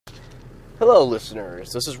Hello,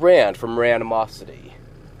 listeners. This is Rand from Randomocity.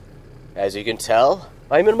 As you can tell,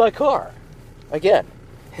 I'm in my car. Again.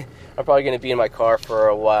 I'm probably going to be in my car for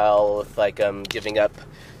a while with, giving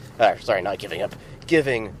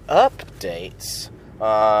updates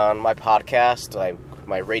on my podcast,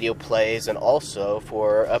 my radio plays, and also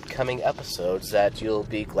for upcoming episodes that you'll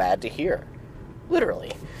be glad to hear.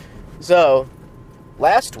 Literally. So,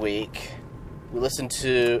 last week,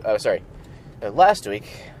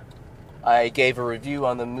 I gave a review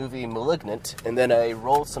on the movie Malignant, and then I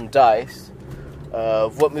rolled some dice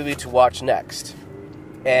of what movie to watch next.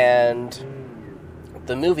 And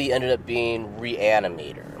the movie ended up being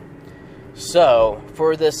Re-Animator. So,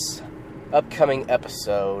 for this upcoming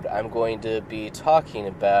episode, I'm going to be talking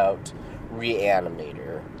about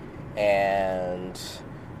Re-Animator and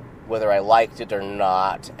whether I liked it or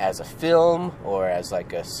not as a film or as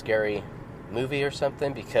like a scary movie or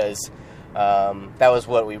something, because that was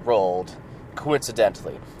what we rolled,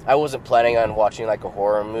 coincidentally. I wasn't planning on watching like a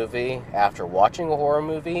horror movie after watching a horror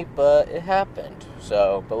movie, but it happened.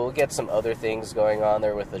 But we'll get some other things going on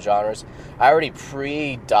there with the genres. I already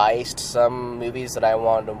pre-diced some movies that I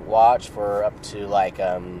wanted to watch for up to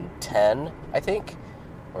 10, I think.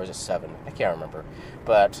 Or is it 7? I can't remember.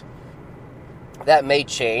 But that may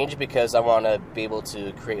change because I want to be able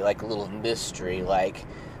to create like a little mystery,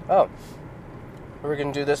 we're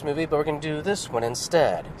going to do this movie, but we're going to do this one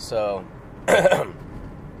instead. So, and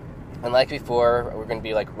like before, we're going to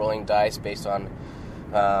be rolling dice based on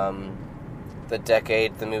the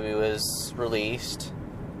decade the movie was released,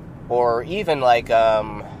 or even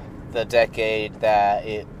the decade that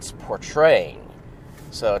it's portraying.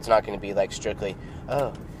 So it's not going to be strictly, it's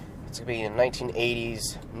going to be a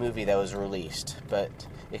 1980s movie that was released, but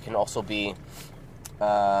it can also be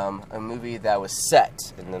a movie that was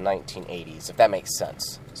set in the 1980s, if that makes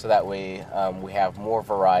sense. So that way we have more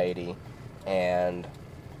variety, and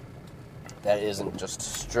that isn't just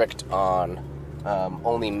strict on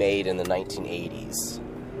only made in the 1980s.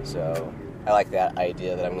 So I like that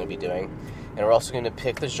idea that I'm going to be doing. And we're also going to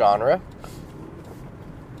pick the genre,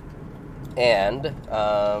 and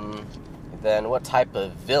then what type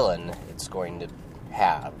of villain it's going to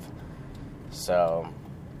have. So,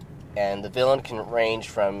 and the villain can range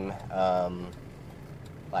from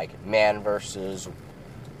man versus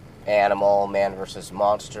animal, man versus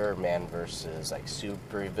monster, man versus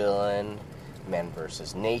super villain, man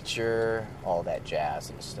versus nature, all that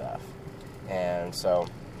jazz and stuff. And so,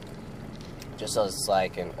 just as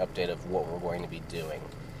an update of what we're going to be doing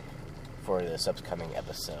for this upcoming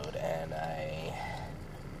episode, and I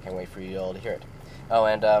can't wait for you all to hear it. Oh,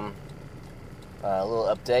 and a little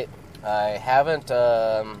update. I haven't,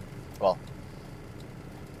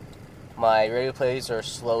 my radio plays are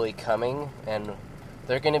slowly coming, and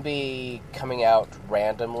they're going to be coming out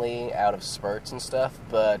randomly out of spurts and stuff,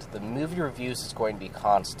 but the movie reviews is going to be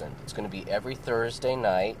constant. It's going to be every Thursday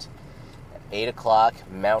night at 8 o'clock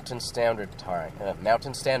Mountain Standard Time.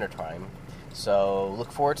 So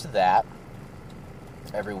look forward to that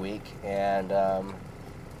every week, and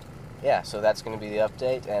so that's going to be the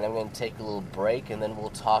update, and I'm going to take a little break, and then we'll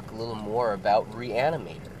talk a little more about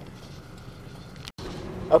Re-Animator.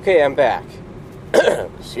 Okay, I'm back.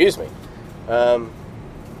 Excuse me.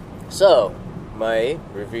 So, my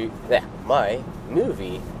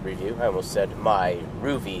movie review, I almost said my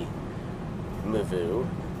Ruvi movie,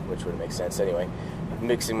 which would make sense anyway.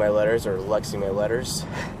 Mixing my letters, or Lexing my letters.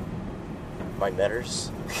 My letters.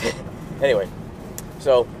 Anyway,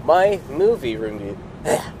 so my movie review,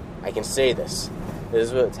 I can say this. This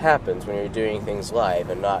is what happens when you're doing things live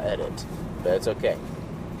and not edit, but it's okay.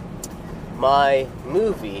 My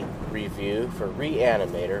movie review for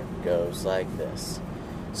Re-Animator goes like this.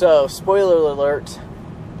 So, spoiler alert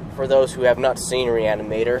for those who have not seen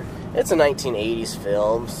Re-Animator. It's a 1980s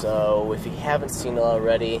film, so if you haven't seen it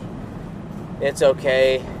already, it's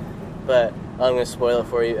okay, but I'm going to spoil it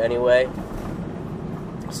for you anyway.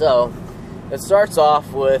 So, it starts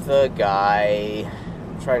off with a guy,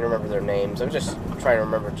 I'm trying to remember their names, I'm just trying to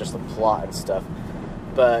remember just the plot and stuff,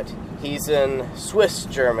 but he's in Swiss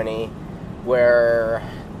Germany, where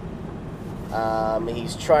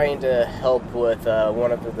he's trying to help with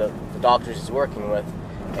one of the doctors he's working with,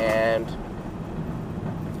 and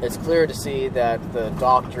it's clear to see that the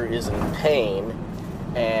doctor is in pain,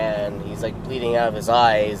 and he's bleeding out of his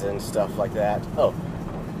eyes and stuff like that. Oh,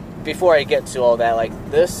 before I get to all that,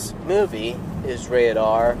 this movie is rated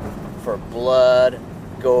R for blood,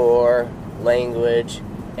 gore, language,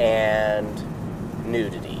 and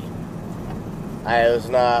nudity. I was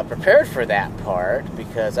not prepared for that part,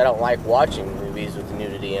 because I don't like watching movies with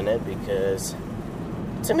nudity in it, because,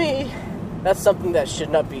 to me, that's something that should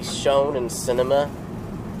not be shown in cinema.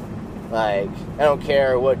 Like, I don't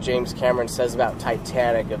care what James Cameron says about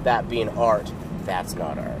Titanic, of that being art. That's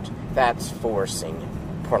not art. That's forcing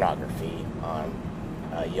pornography on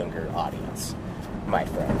a younger audience, my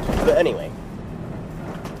friend. But anyway,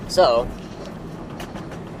 so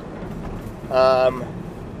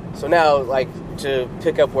now, like, to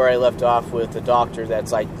pick up where I left off with the doctor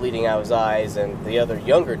that's, like, bleeding out his eyes, and the other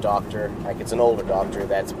younger doctor, like, it's an older doctor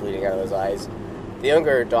that's bleeding out of his eyes. The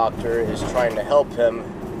younger doctor is trying to help him,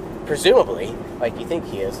 presumably, like you think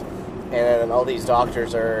he is, and then all these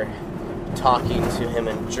doctors are talking to him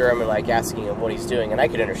in German, like, asking him what he's doing, and I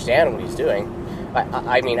could understand what he's doing.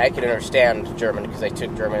 I mean, I could understand German because I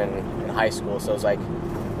took German in high school, so it was like,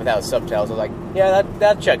 without subtitles, I was like, yeah,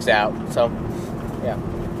 that checks out, so, yeah.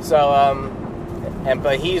 So,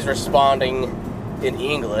 but he's responding in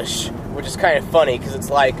English, which is kind of funny, because it's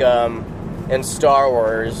like, in Star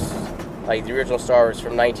Wars, like the original Star Wars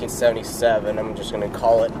from 1977, I'm just going to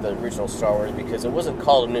call it the original Star Wars, because it wasn't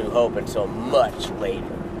called A New Hope until much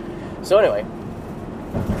later. So anyway,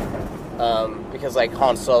 because like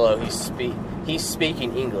Han Solo, he's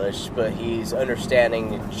speaking English, but he's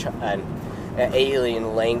understanding an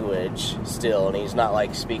alien language still, and he's not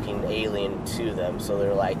like speaking alien to them, so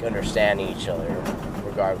they're like understanding each other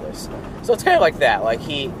regardless. So it's kind of like that, like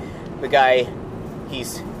he's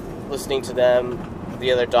listening to them,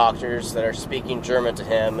 the other doctors that are speaking German to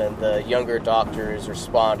him, and the younger doctor is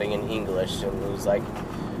responding in English, and he's like,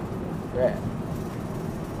 yeah.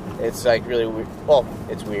 It's like really weird. Well,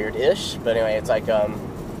 it's weird-ish, but anyway, it's like,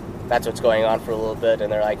 that's what's going on for a little bit,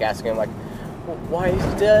 and they're like asking him, like, well, why is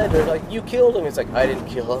he dead? They're like, you killed him. He's like, I didn't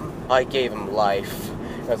kill him. I gave him life.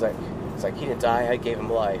 And I was like, it's like, he didn't die, I gave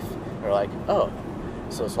him life. And they're like, oh,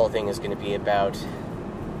 so this whole thing is going to be about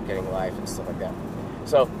getting life and stuff like that.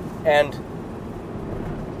 So, and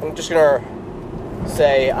I'm just going to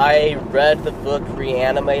say, I read the book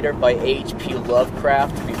Re-Animator by H.P.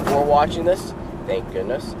 Lovecraft before watching this. Thank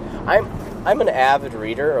goodness. I'm an avid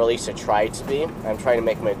reader, or at least I try to be. I'm trying to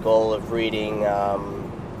make my goal of reading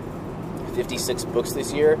 56 books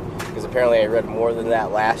this year, because apparently I read more than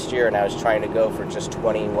that last year, and I was trying to go for just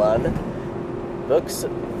 21 books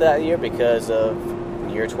that year because of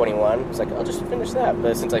year 21. It's like, I'll just finish that.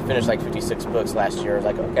 But since I finished like 56 books last year, I was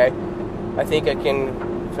like, okay, I think I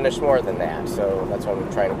can finish more than that, so that's what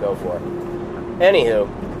I'm trying to go for. Anywho,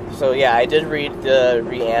 so yeah, I did read the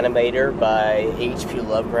Re-Animator by H.P.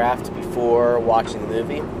 Lovecraft before watching the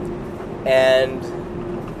movie, and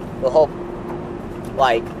the whole,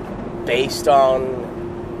 like, based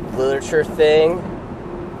on literature thing,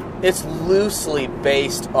 it's loosely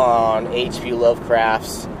based on H.P.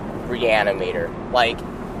 Lovecraft's Re-Animator. Like,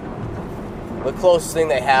 the closest thing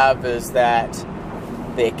they have is that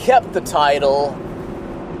they kept the title,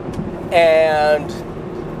 and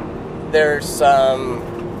there's some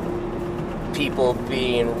people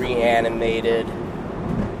being reanimated,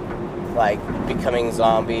 like becoming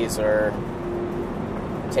zombies or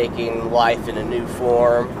taking life in a new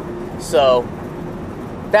form. So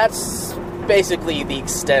that's basically the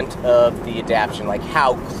extent of the adaptation, like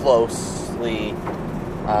how closely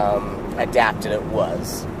adapted it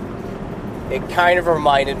was. It kind of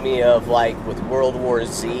reminded me of, like, with World War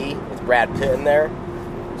Z, with Brad Pitt in there.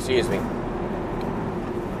 Excuse me.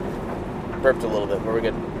 Burped a little bit, but we're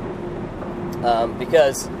good.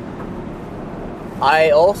 Because I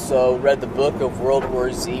also read the book of World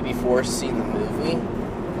War Z before seeing the movie,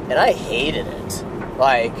 and I hated it.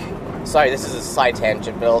 Like, sorry, this is a side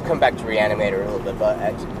tangent, but I'll come back to Re-Animator a little bit, but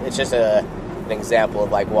it's just an example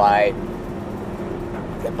of, like, why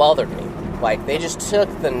it bothered me. Like, they just took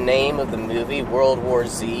the name of the movie, World War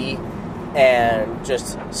Z, and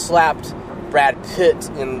just slapped Brad Pitt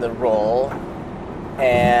in the role,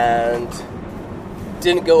 and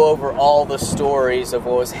didn't go over all the stories of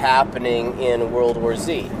what was happening in World War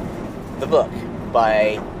Z, the book,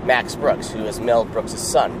 by Max Brooks, who is Mel Brooks'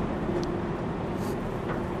 son.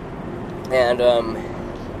 And,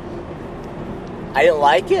 I didn't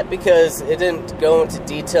like it because it didn't go into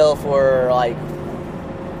detail for, like,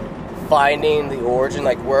 finding the origin,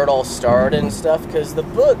 like where it all started and stuff, because the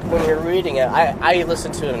book, when you're reading it, I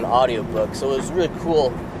listened to it in an audiobook, so it was really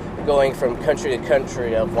cool going from country to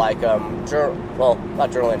country of, like, not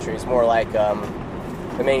journal entries, more like,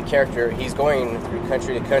 the main character, he's going through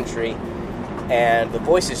country to country, and the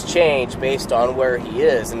voices change based on where he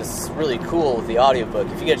is, and it's really cool with the audiobook.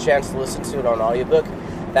 If you get a chance to listen to it on audiobook,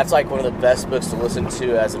 that's like one of the best books to listen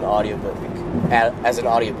to as an audiobook,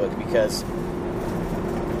 because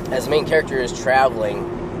as the main character is traveling,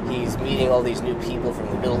 he's meeting all these new people from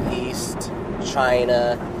the Middle East,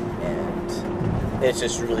 China, and it's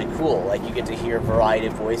just really cool. Like, you get to hear a variety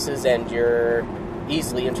of voices, and you're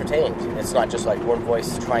easily entertained. It's not just like one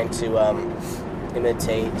voice trying to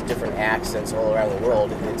imitate different accents all around the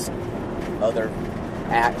world. It's other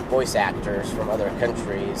voice actors from other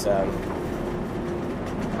countries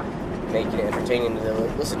making it entertaining to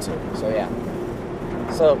listen to. So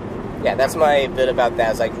yeah, that's my bit about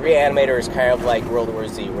that. It's like Re-Animator is kind of like World War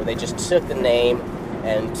Z, where they just took the name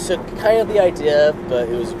and took kind of the idea, but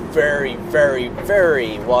it was very, very,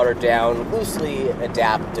 very watered down, loosely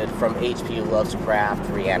adapted from H.P. Lovecraft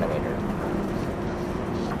Re-Animator.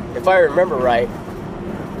 If I remember right,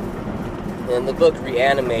 in the book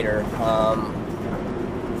Re-Animator,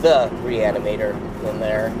 the Re-Animator in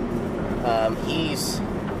there, he's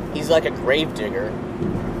like a gravedigger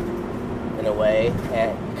in a way,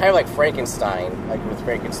 and kind of like Frankenstein, like with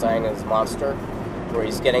Frankenstein and his monster, where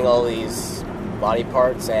he's getting all these body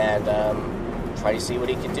parts and try to see what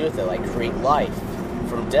he can do with it, like create life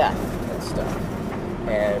from death and stuff.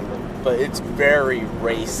 But it's very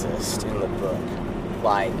racist in the book.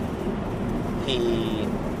 Like, the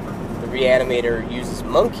Re-Animator uses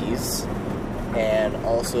monkeys and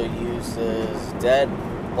also uses dead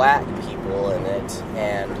black people in it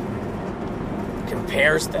and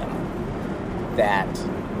compares them, that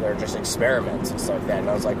they're just experiments and stuff like that. And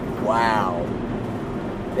I was like, wow.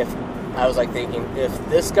 I was like thinking, if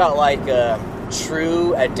this got like a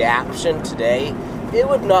true adaptation today, it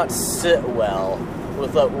would not sit well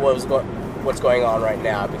with what's going on right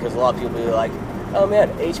now, because a lot of people will be like, oh man,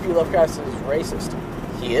 H.P. Lovecraft is racist.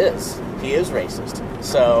 He is racist.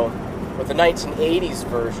 So with the 1980s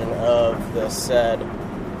version of the said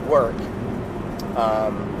work,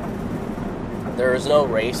 there is no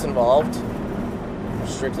race involved,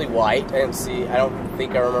 strictly white. I don't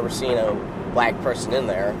think I remember seeing a black person in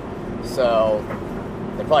there. So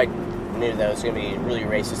they probably knew that it was going to be really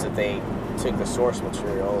racist if they took the source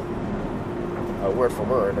material word for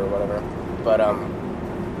word or whatever. But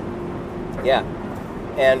yeah,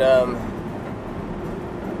 and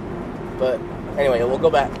but anyway, we'll go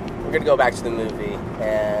back. We're going to go back to the movie,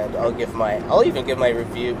 and I'll even give my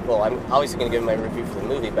review. Well, I'm obviously going to give my review for the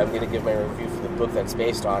movie, but I'm going to give my review for the book that's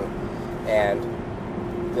based on. And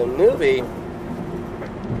the movie,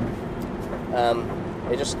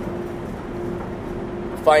 it just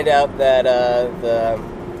find out that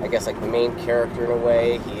I guess like the main character in a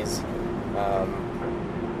way, he's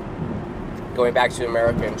going back to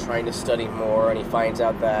America and trying to study more, and he finds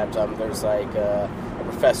out that there's like a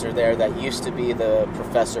professor there that used to be the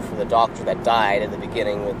professor for the doctor that died at the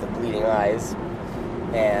beginning with the bleeding eyes,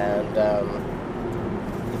 and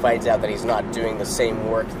he finds out that he's not doing the same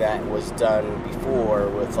work that was done before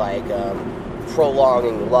with like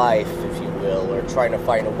prolonging life, if you will, or trying to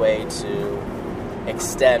find a way to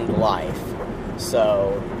extend life.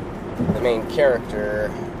 So the main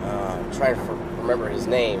character, I'm trying to remember his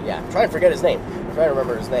name. Yeah, I'm trying to forget his name. I'm trying to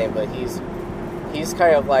remember his name, but he's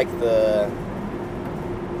kind of like the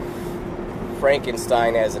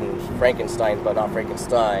Frankenstein, as in Frankenstein, but not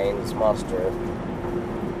Frankenstein's monster,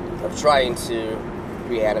 of trying to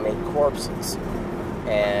reanimate corpses.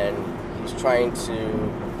 And he's trying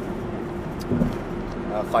to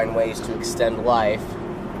find ways to extend life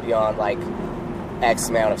beyond like X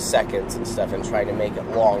amount of seconds and stuff, and trying to make it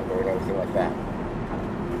longer and everything like that.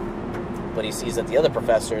 But he sees that the other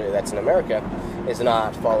professor that's in America is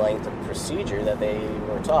not following the procedure that they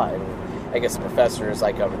were taught, and I guess the professor is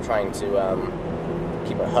like trying to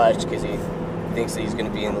keep it hush because he thinks that he's going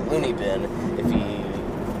to be in the loony bin if he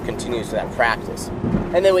continues to that practice.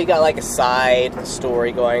 And then we got like a side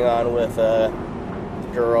story going on with a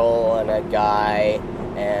girl and a guy,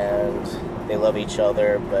 and they love each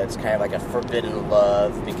other, but it's kind of like a forbidden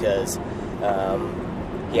love because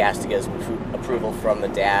he has to get his approval from the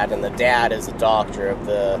dad, and the dad is the doctor of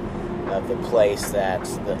the place that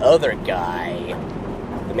the other guy,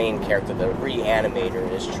 the main character, the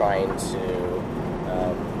Re-Animator, is trying to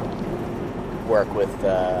work with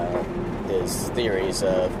his theories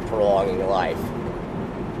of prolonging life.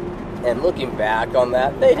 And looking back on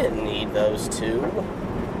that, they didn't need those two.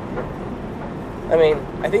 I mean,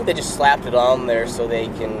 I think they just slapped it on there so they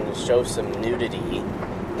can show some nudity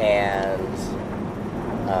and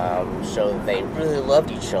show that they really loved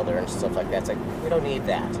each other and stuff like that. It's like, we don't need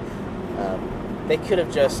that. They could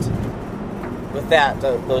have just, with that,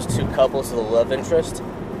 those two couples of the love interest,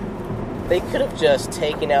 they could have just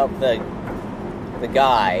taken out the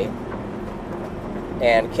guy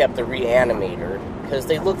and kept the Re-Animator, because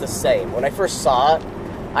they look the same. When I first saw it,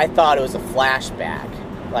 I thought it was a flashback.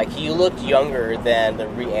 Like, he looked younger than the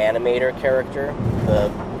Re-Animator character, the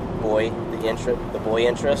boy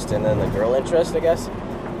interest, and then the girl interest, I guess.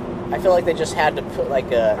 I feel like they just had to put like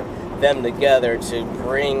them together to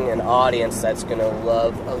bring an audience that's gonna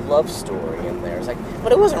love a love story in there. It's like,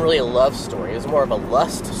 but it wasn't really a love story. It was more of a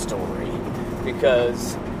lust story,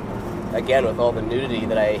 because again, with all the nudity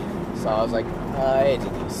that I saw, I was like, I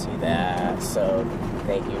didn't see that. So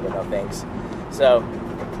thank you, but no thanks. So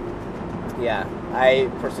yeah, I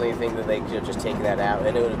personally think that they could have just taken that out,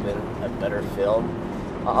 and it would have been a better film.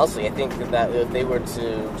 Honestly, I think that if they were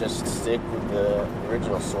to just stick with the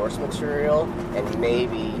original source material and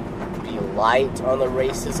maybe be light on the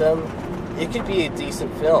racism, it could be a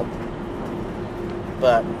decent film.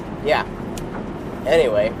 But yeah,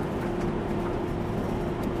 anyway,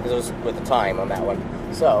 it was with the time on that one.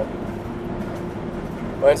 So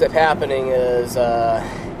what ends up happening is the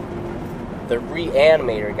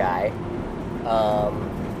Re-Animator guy,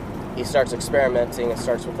 he starts experimenting and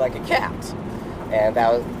starts with like a cat. And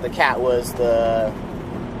the cat was the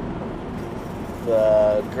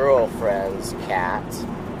girlfriend's cat,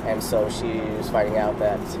 and so she was finding out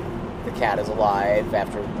that the cat is alive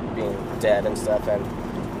after being dead and stuff, and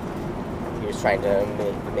he was trying to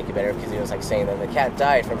make it better, because he was like saying that the cat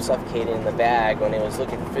died from suffocating in the bag when it was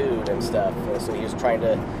looking for food and stuff, and so he was trying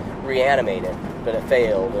to reanimate it, but it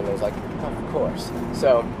failed, and it was like, of course.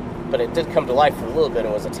 So, but it did come to life for a little bit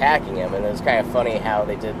and was attacking him, and it was kind of funny how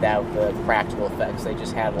they did that with the practical effects. They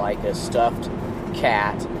just had like a stuffed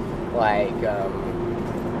cat, like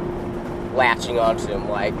latching onto him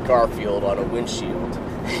like Garfield on a windshield,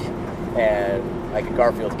 and like a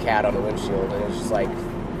Garfield cat on a windshield, and it was just like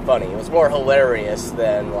funny. It was more hilarious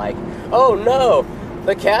than like, oh no,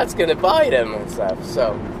 the cat's gonna bite him and stuff.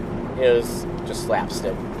 So it was just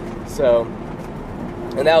slapstick. So.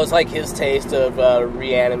 And that was like his taste of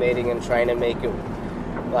reanimating and trying to make it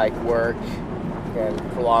like work and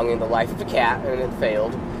prolonging the life of a cat, and it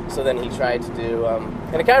failed. So then he tried to do,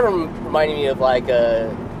 and it kind of reminded me of like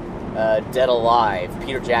a Dead Alive,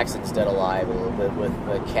 Peter Jackson's Dead Alive, a little bit with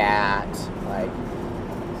the cat like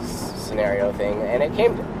scenario thing. And it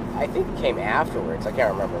came, I think it came afterwards. I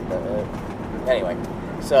can't remember, but anyway.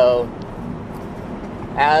 So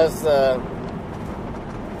as the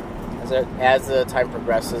time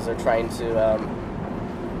progresses, they're trying to,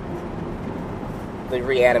 the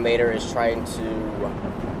Re-Animator is trying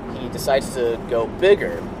to, he decides to go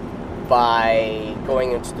bigger by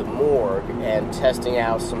going into the morgue and testing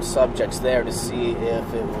out some subjects there to see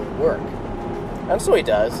if it will work. And so he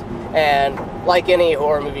does. And like any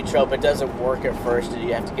horror movie trope, it doesn't work at first.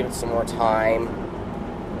 You have to give it some more time.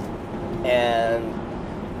 And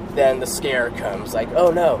then the scare comes, like,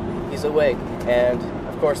 oh no, he's awake. And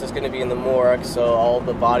of course it's going to be in the morgue, so all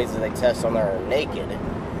the bodies that they test on there are naked.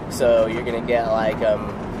 So you're going to get like,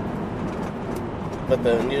 but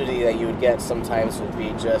the nudity that you would get sometimes would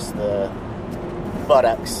be just the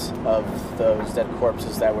buttocks of those dead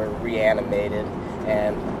corpses that were reanimated.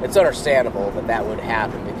 And it's understandable that that would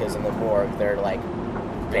happen, because in the morgue they're like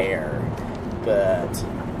bare. But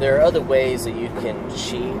there are other ways that you can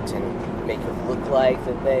cheat and make it look like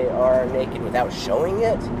that they are naked without showing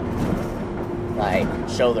it. Like,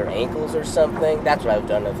 show their ankles or something. That's what I would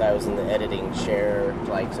have done if I was in the editing chair,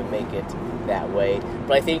 like, to make it that way.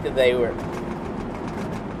 But I think that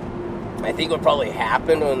I think what probably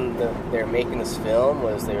happened when they were making this film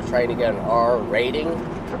was they were trying to get an R rating,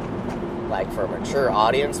 like, for a mature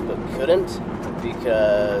audience, but couldn't,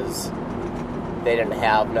 because they didn't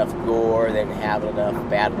have enough gore, they didn't have enough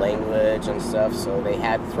bad language and stuff, so they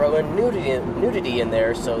had to throw in nudity in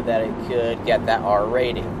there so that it could get that R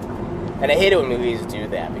rating. And I hate it when movies do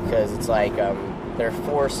that, because it's like they're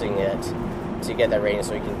forcing it to get that rating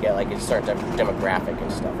so you can get like a certain demographic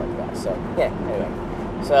and stuff like that. So, yeah, anyway.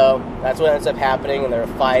 So, that's what ends up happening, and they're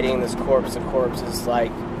fighting this corpse. The corpse is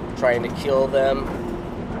like trying to kill them.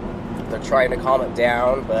 They're trying to calm it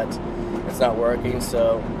down, but it's not working.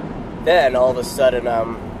 So, then all of a sudden,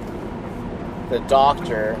 the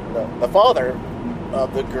doctor, the father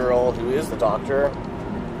of the girl who is the doctor,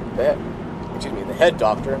 the head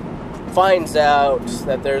doctor, finds out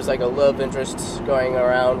that there's like a love interest going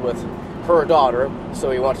around with her daughter,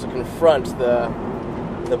 so he wants to confront the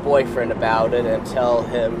boyfriend about it and tell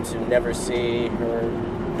him to never see her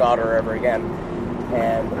daughter ever again.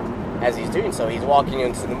 And as he's doing so, he's walking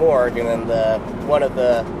into the morgue, and then one of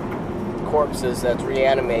the corpses that's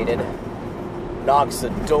reanimated knocks the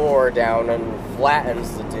door down and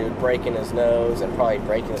flattens the dude, breaking his nose and probably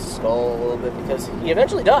breaking his skull a little bit, because he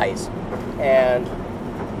eventually dies. And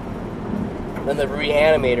then the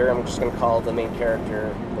Re-Animator, I'm just going to call the main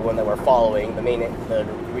character, the one that we're following, the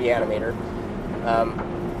Re-Animator,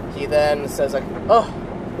 he then says like, oh,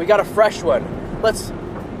 we got a fresh one. Let's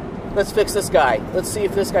fix this guy. Let's see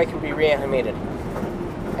if this guy can be reanimated.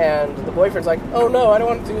 And the boyfriend's like, oh no, I don't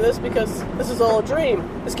want to do this because this is all a dream.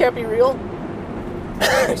 This can't be real.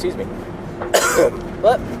 Excuse me.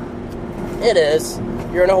 But it is.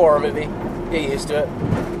 You're in a horror movie. Get used to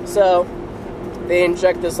it. So they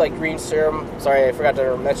inject this like green serum. Sorry, I forgot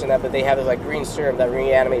to mention that, but they have this like green serum that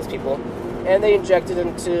reanimates people, and they inject it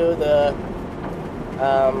into the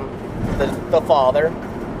father,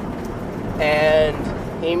 and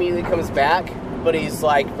he immediately comes back, but he's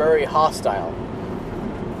like very hostile,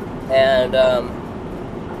 and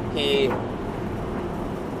he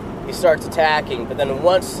starts attacking. But then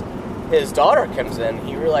once his daughter comes in,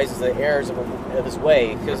 he realizes the errors of his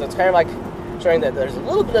way, because it's kind of like showing that there's a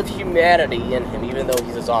little bit of humanity in him, even though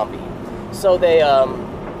he's a zombie. So they,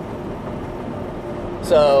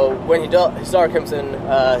 so when his daughter comes in,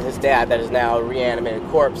 his dad, that is now a reanimated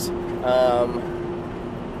corpse,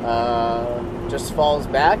 just falls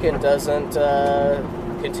back and doesn't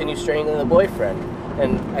continue strangling the boyfriend.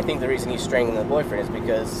 And I think the reason he's strangling the boyfriend is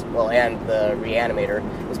because, well, and the reanimator,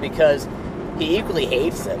 is because he equally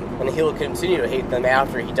hates them, and he will continue to hate them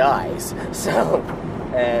after he dies. So,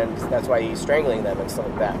 and that's why he's strangling them and stuff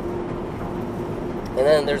like that. And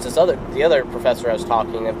then there's the other professor I was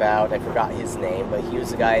talking about. I forgot his name, but he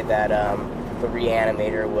was the guy that the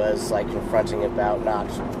reanimator was like confronting about not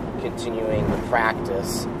continuing the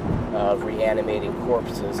practice of reanimating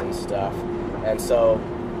corpses and stuff. And so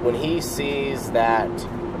when he sees that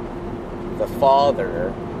the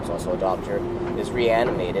father, who's also a doctor, is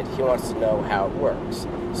reanimated, he wants to know how it works.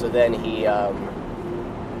 So then he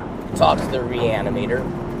talks to the reanimator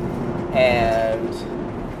and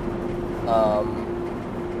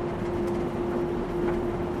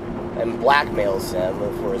blackmails him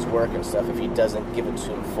for his work and stuff if he doesn't give it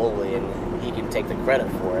to him fully, and he can take the credit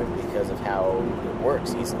for it because of how it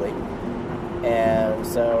works easily. And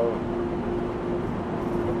so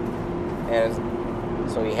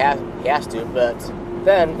he has to, but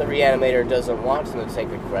then the reanimator doesn't want him to take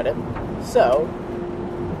the credit. So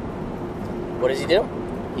what does he do?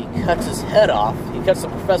 He cuts his head off. He cuts the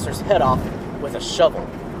professor's head off with a shovel.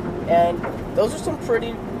 And those are some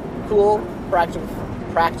pretty cool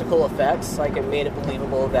practical effects. Like, it made it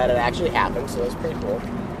believable that it actually happened, so that's pretty cool.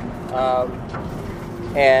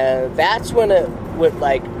 And that's when it went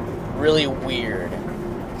like really weird,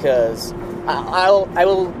 because I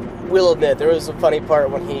will admit there was a funny part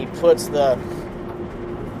when he puts the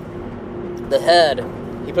head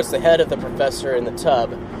of the professor in the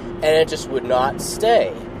tub, and it just would not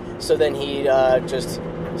stay. So then he just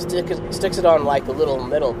sticks it on like a little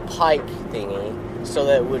metal pike thingy so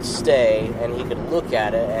that it would stay and he could look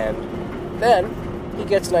at it, and then he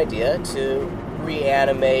gets an idea to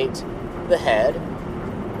reanimate the head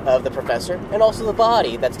of the professor and also the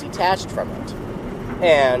body that's detached from it.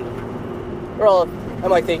 And I'm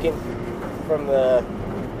like thinking from the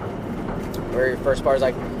very first part, is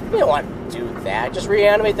like, you don't want to do that, just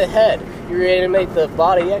reanimate the head. You reanimate the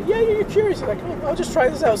body, yeah, you're curious. You're like, oh, I'll just try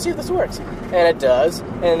this out, see if this works. And it does,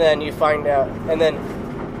 and then you find out, and then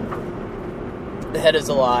the head is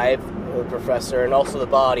alive, the professor, and also the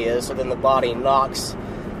body is, so then the body knocks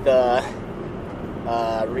the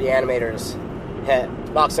reanimator's head,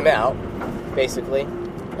 knocks him out, basically.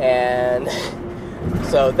 And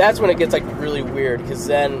so that's when it gets like really weird, because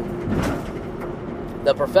then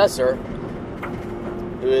the professor,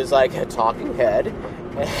 who is like a talking head,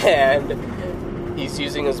 and he's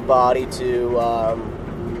using his body to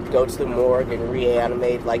go to the morgue and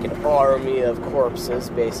reanimate like an army of corpses,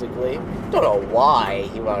 basically. Don't know why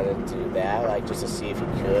he wanted to do that, like just to see if he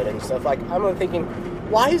could and stuff. Like, I'm thinking,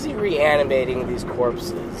 why is he reanimating these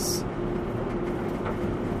corpses?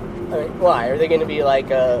 I mean, why? Are they going to be like,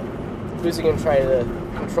 who's he going to try to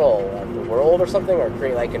control? The world or something? Or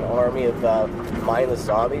create like an army of mindless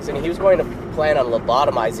zombies? And he was going to plan on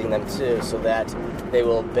lobotomizing them too, so that they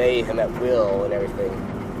will obey him at will and everything.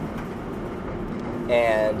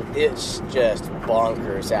 And it's just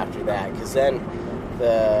bonkers after that, because then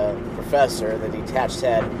the professor, the detached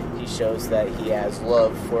head, he shows that he has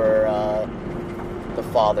love for the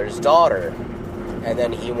father's daughter, and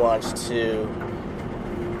then he wants to,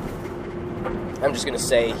 I'm just going to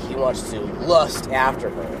say, he wants to lust after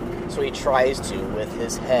her, so he tries to with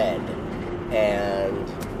his head, and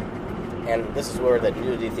this is where the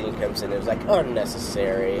nudity thing comes in. It was like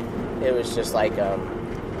unnecessary. It was just like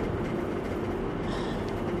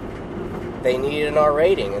they needed an R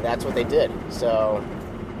rating, and that's what they did. So,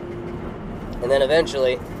 and then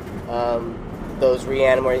eventually, those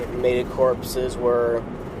reanimated corpses were,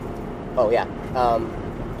 so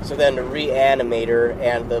then the reanimator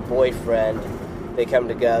and the boyfriend, they come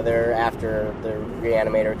together after the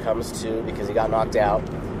reanimator comes to, because he got knocked out,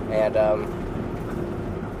 and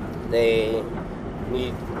they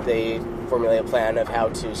formulate a plan of how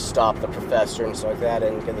to stop the professor and stuff like that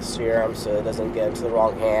and get the serum so it doesn't get into the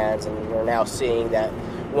wrong hands. And we're now seeing that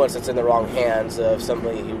once it's in the wrong hands of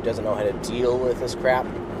somebody who doesn't know how to deal with this crap,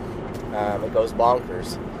 it goes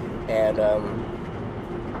bonkers. And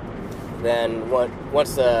then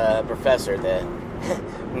once the professor, the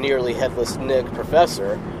nearly headless Nick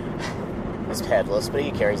professor, is headless, but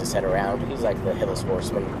he carries his head around. He's like the headless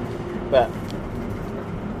horseman. But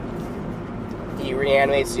he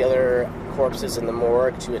reanimates the other corpses in the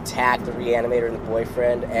morgue to attack the Re-Animator and the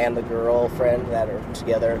boyfriend and the girlfriend that are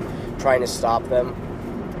together, trying to stop them.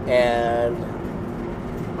 And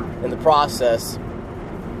in the process,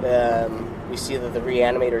 we see that the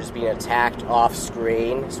Re-Animator is being attacked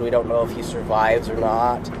off-screen, so we don't know if he survives or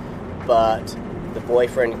not. But the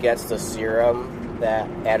boyfriend gets the serum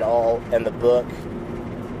and the book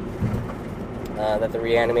that the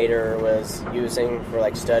Re-Animator was using for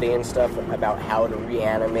like studying stuff about how to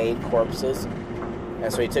reanimate corpses.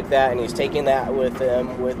 And so he took that and he's taking that with him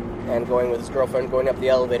and going with his girlfriend, going up the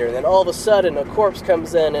elevator, and then all of a sudden a corpse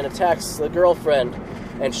comes in and attacks the girlfriend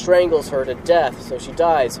and strangles her to death, so she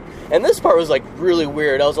dies. And this part was like really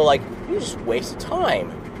weird. I was like, you just wasted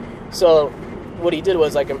time. So what he did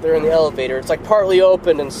was, like, if they're in the elevator, it's like partly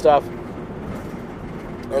open and stuff,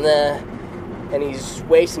 and he's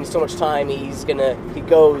wasting so much time. He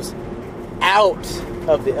goes out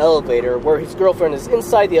of the elevator where his girlfriend is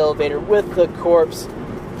inside the elevator with the corpse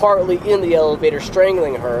partly in the elevator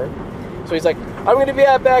strangling her. So he's like, I'm going to be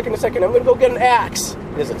back in a second. I'm going to go get an axe.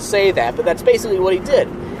 He doesn't say that, but that's basically what he did.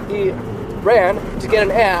 He ran to get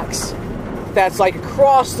an axe that's like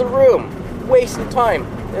across the room, wasting time.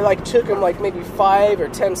 It like took him like maybe 5 or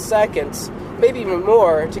 10 seconds, maybe even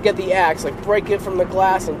more, to get the axe, like break it from the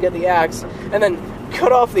glass and get the axe, and then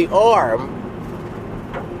cut off the arm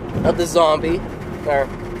of the zombie, or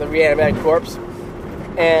the reanimated corpse,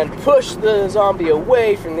 and push the zombie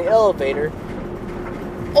away from the elevator,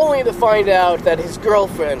 only to find out that his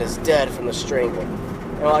girlfriend is dead from the strangling.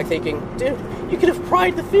 And I'm like thinking, dude, you could have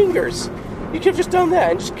pried the fingers. You could have just done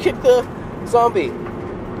that and just kicked the zombie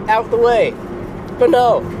out the way. But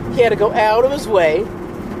no, he had to go out of his way,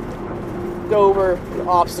 go over an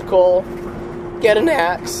obstacle, get an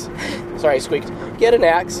axe. Sorry, I squeaked. Get an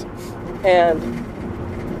axe, and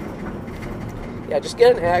just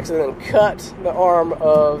get an axe and then cut the arm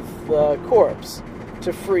of the corpse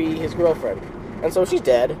to free his girlfriend. And so she's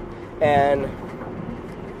dead, and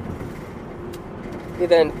he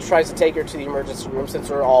then tries to take her to the emergency room since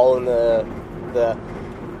we're all in the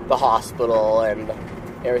hospital and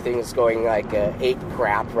everything is going like ape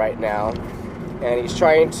crap right now. And he's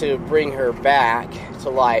trying to bring her back to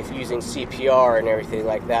life using CPR and everything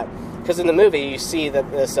like that. Because in the movie, you see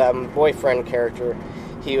that this boyfriend character,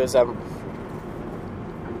 he was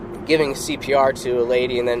giving CPR to a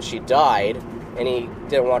lady and then she died. And he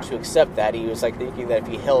didn't want to accept that. He was like thinking that if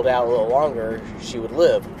he held out a little longer, she would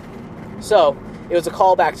live. So it was a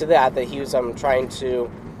callback to that he was trying to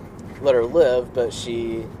let her live, but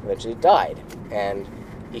she eventually died. And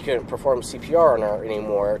he couldn't perform CPR on her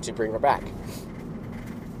anymore to bring her back.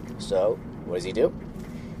 So, what does he do?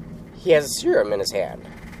 He has a serum in his hand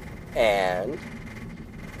and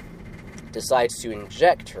decides to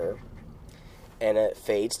inject her, and it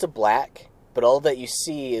fades to black, but all that you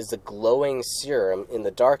see is the glowing serum in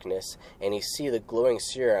the darkness, and you see the glowing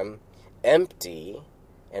serum empty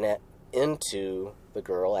and into the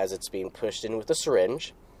girl as it's being pushed in with a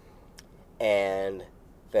syringe, and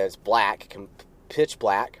then it's black, pitch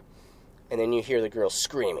black, and then you hear the girl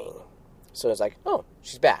screaming. So it's like, oh,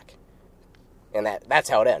 she's back. And that's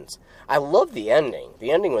how it ends. I love the ending. The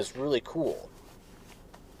ending was really cool.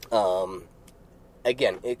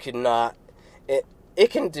 Again, it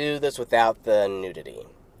can do this without the nudity,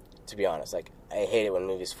 to be honest. Like, I hate it when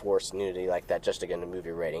movies force nudity like that just to get a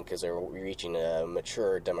movie rating, because they're reaching a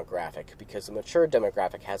mature demographic, because the mature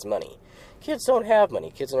demographic has money. Kids don't have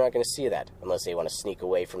money. Kids are not going to see that, unless they want to sneak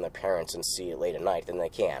away from their parents and see it late at night, then they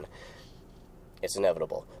can. It's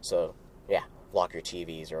inevitable. So, yeah, lock your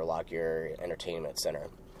TVs or lock your entertainment center.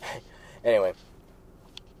 Anyway,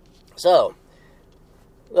 so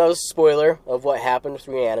that was a spoiler of what happened with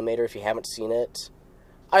Re-Animator. If you haven't seen it,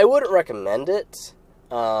 I wouldn't recommend it.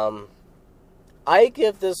 I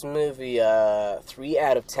give this movie 3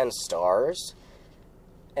 out of 10 stars,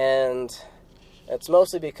 and it's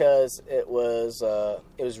mostly because it was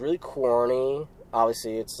really corny.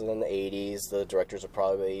 Obviously, it's in the 80s. The directors are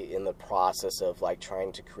probably in the process of like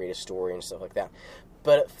trying to create a story and stuff like that.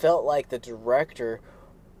 But it felt like the director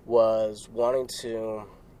was wanting to...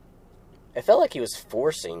 It felt like he was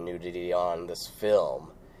forcing nudity on this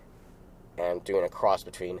film. and doing a cross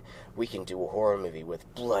between, we can do a horror movie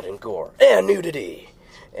with blood and gore and nudity.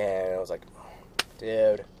 And I was like,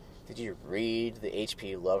 dude, did you read the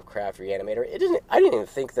H.P. Lovecraft Re-Animator? I didn't even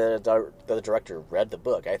think that the director read the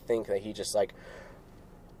book. I think that he just, like,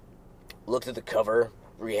 looked at the cover,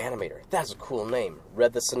 Re-Animator. That's a cool name.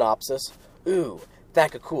 Read the synopsis. Ooh,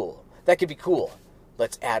 that could be cool.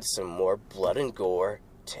 Let's add some more blood and gore,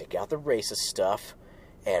 take out the racist stuff,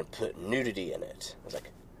 and put nudity in it. I was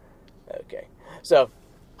like, okay. So,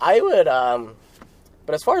 I would,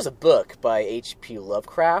 but as far as a book by H.P.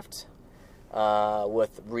 Lovecraft,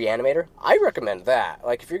 with Re-Animator, I recommend that.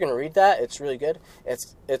 Like, if you're gonna read that, it's really good.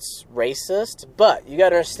 It's racist, but you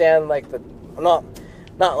gotta understand, like, but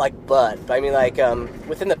I mean, like,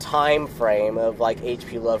 within the time frame of, like,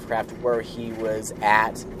 H.P. Lovecraft, where he was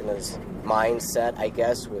at in his mindset, I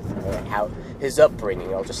guess, with how his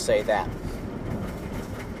upbringing, I'll just say that.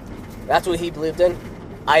 That's what he believed in.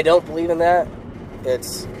 I don't believe in that.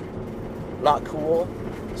 It's not cool.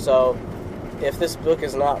 So, if this book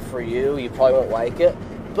is not for you, you probably won't like it.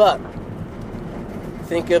 But,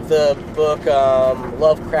 think of the book,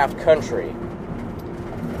 Lovecraft Country.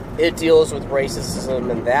 It deals with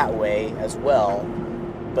racism in that way as well,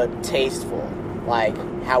 but tasteful, like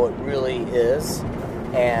how it really is.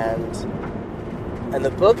 And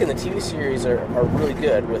the book and the TV series are really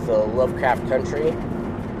good with the Lovecraft Country.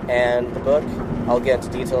 And the book, I'll get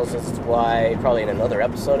into details as to why, probably in another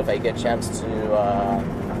episode, if I get a chance to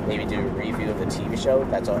maybe do a review of the TV show.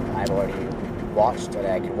 That's what I've already watched, and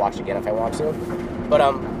I can watch again if I want to. But,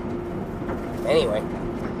 anyway,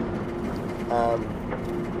 I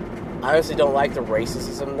honestly don't like the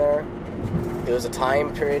racism there. It was a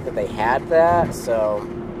time period that they had that, so,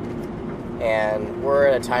 and we're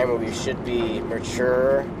at a time where we should be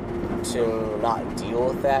mature to not deal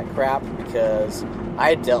with that crap, because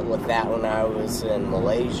I dealt with that when I was in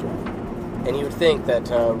Malaysia. And you would think that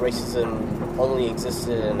racism only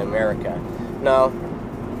existed in America. No,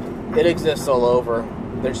 it exists all over.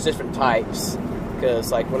 There's different types.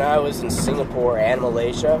 Because, like, when I was in Singapore and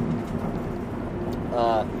Malaysia,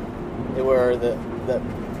 they were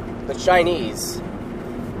the Chinese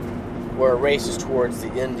were racist towards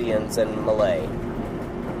the Indians and Malay,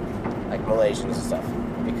 like Malaysians and stuff,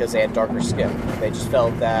 because they had darker skin. They just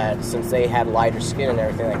felt that since they had lighter skin and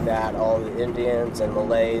everything like that, all the Indians and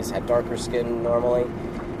Malays had darker skin normally,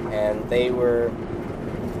 and they were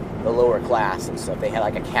the lower class and stuff. They had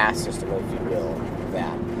like a caste system, if you will,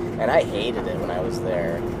 that. And I hated it when I was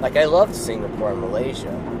there. Like, I loved Singapore and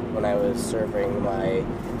Malaysia when I was serving my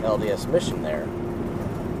LDS mission there.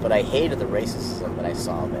 But I hated the racism that I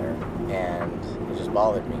saw there, and it just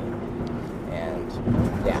bothered me. And,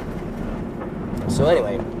 yeah. So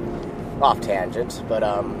anyway, off tangent, but,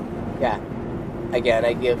 yeah. Again,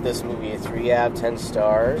 I give this movie a 3 out of 10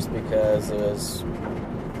 stars, because it was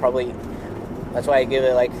probably, that's why I give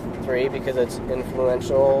it, like, 3, because it's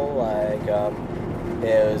influential, like,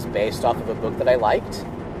 it was based off of a book that I liked,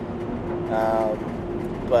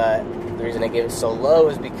 but the reason I gave it so low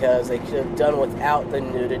is because they could have done without the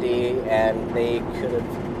nudity, and they could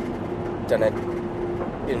have done it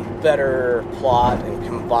in better plot and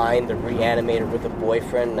combined the Re-Animator with the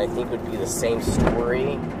boyfriend, and I think it would be the same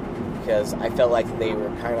story, because I felt like they were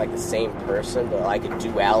kind of like the same person, but like a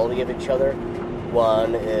duality of each other.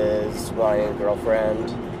 One is wanting a girlfriend,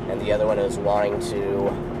 and the other one is wanting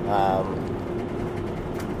to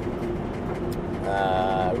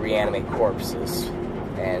reanimate corpses.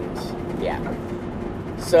 And yeah,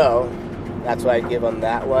 so that's what I give on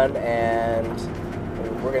that one. And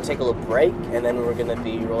we're gonna take a little break, and then we're gonna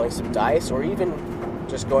be rolling some dice, or even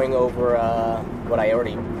just going over what I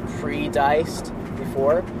already pre-diced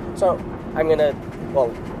before. So I'm gonna, well,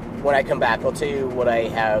 when I come back, I'll tell you what I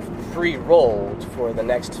have pre-rolled for the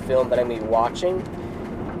next film that I'm gonna be watching.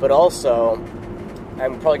 But also,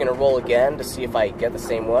 I'm probably gonna roll again to see if I get the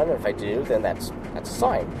same one. And if I do, then that's a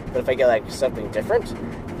sign. But if I get like something different,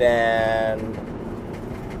 then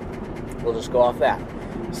we'll just go off that.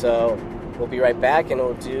 So we'll be right back, and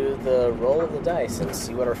we'll do the roll of the dice and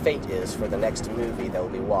see what our fate is for the next movie that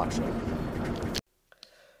we'll be watching.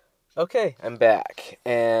 Okay, I'm back,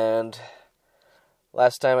 and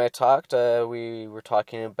last time I talked, we were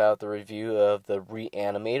talking about the review of the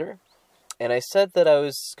Re-Animator, and I said that I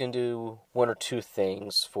was going to do one or two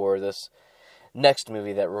things for this next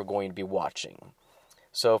movie that we're going to be watching.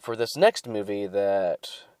 So for this next movie that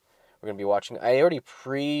we're going to be watching, I already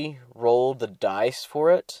pre-rolled the dice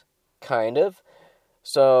for it, kind of.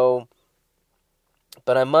 So,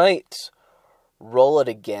 but I might roll it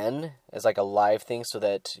again as like a live thing so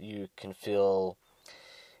that you can feel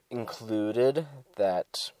included,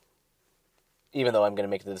 that even though I'm going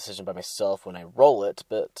to make the decision by myself when I roll it.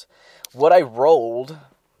 But what I rolled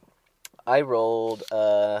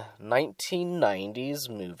a 1990s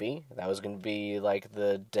movie. That was going to be like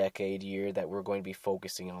the decade year that we're going to be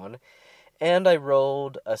focusing on. And I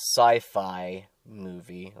rolled a sci-fi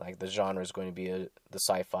movie. Like, the genre is going to be the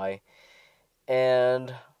sci-fi.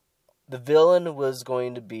 And the villain was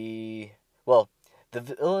going to be... Well, the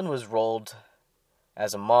villain was rolled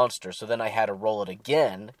as a monster. So then I had to roll it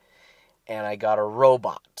again. And I got a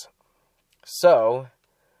robot. So,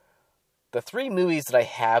 the three movies that I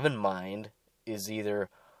have in mind is either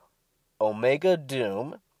Omega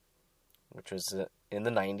Doom, which was in the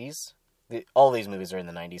 90s. All these movies are in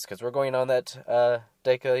the 90s because we're going on that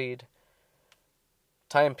decade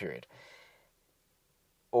time period.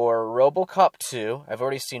 Or RoboCop 2. I've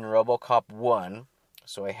already seen RoboCop 1,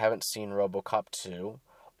 so I haven't seen RoboCop 2.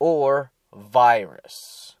 Or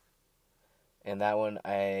Virus. And that one,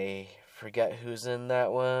 I forget who's in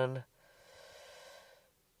that one.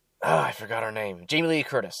 Oh, I forgot her name. Jamie Lee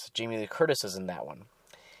Curtis. Jamie Lee Curtis is in that one.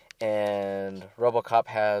 And RoboCop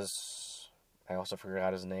has... I also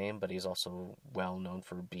forgot his name, but he's also well known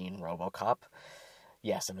for being RoboCop.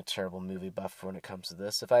 Yes, I'm a terrible movie buff when it comes to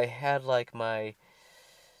this. If I had, like, my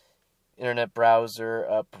internet browser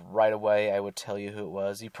up right away, I would tell you who it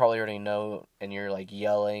was. You probably already know, and you're, like,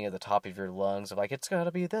 yelling at the top of your lungs of, like, it's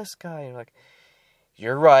gotta be this guy. And you're like,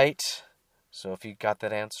 you're right. So if you got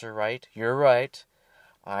that answer right, you're right.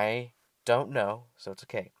 I don't know, so it's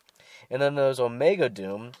okay. And then there's Omega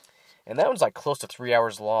Doom, and that one's like close to 3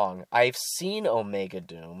 hours long. I've seen Omega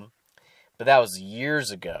Doom, but that was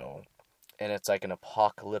years ago. And it's like an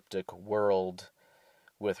apocalyptic world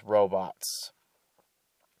with robots.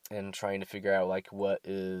 And trying to figure out like what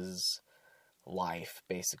is life,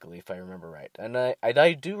 basically, if I remember right. And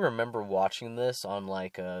I do remember watching this on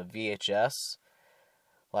like a VHS.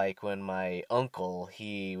 Like when my uncle,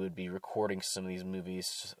 he would be recording some of these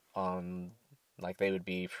movies on... Like, they would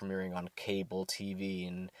be premiering on cable TV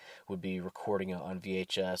and would be recording it on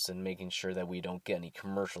VHS and making sure that we don't get any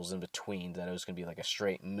commercials in between, that it was going to be like a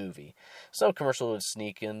straight movie. Some commercial would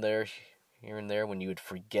sneak in there, here and there, when you would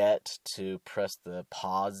forget to press the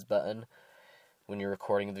pause button when you're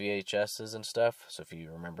recording the VHSs and stuff. So if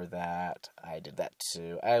you remember that, I did that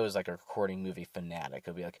too. I was like a recording movie fanatic.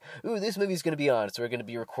 I'd be like, ooh, this movie's going to be on, so we're going to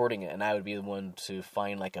be recording it. And I would be the one to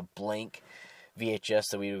find like a blank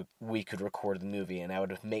VHS that we could record the movie, and I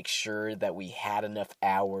would make sure that we had enough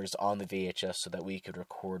hours on the VHS so that we could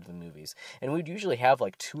record the movies. And we'd usually have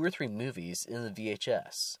like 2 or 3 movies in the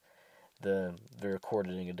VHS, the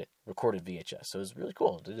recorded VHS. So it was really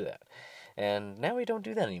cool to do that. And now we don't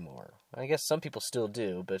do that anymore. I guess some people still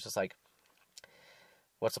do, but it's just like,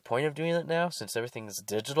 what's the point of doing it now since everything's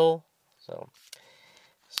digital?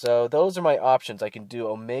 So those are my options. I can do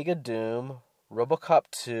Omega Doom, RoboCop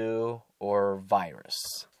 2, or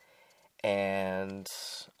Virus. And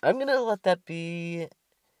I'm going to let that be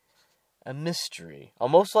a mystery. I'll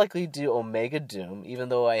most likely do Omega Doom, even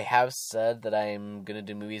though I have said that I'm going to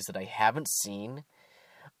do movies that I haven't seen.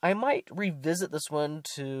 I might revisit this one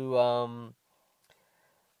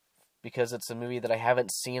because it's a movie that I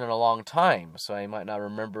haven't seen in a long time, so I might not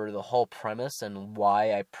remember the whole premise and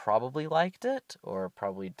why I probably liked it, or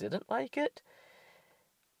probably didn't like it.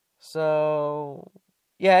 So,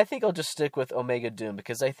 yeah, I think I'll just stick with Omega Doom,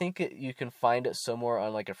 because I think you can find it somewhere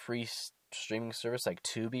on like a free streaming service like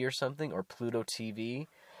Tubi or something, or Pluto TV.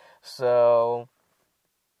 So,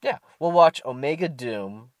 yeah, we'll watch Omega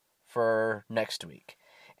Doom for next week.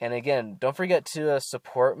 And again, don't forget to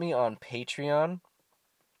support me on Patreon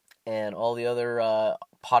and all the other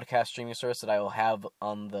podcast streaming services that I will have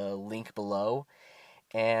on the link below.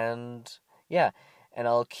 And, yeah, and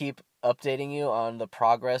I'll keep updating you on the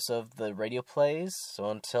progress of the radio plays. So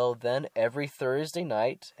until then, every Thursday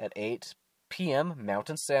night at 8 p.m.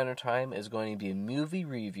 Mountain Standard Time is going to be a movie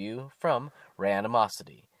review from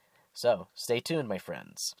Randomocity. So stay tuned, my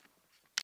friends.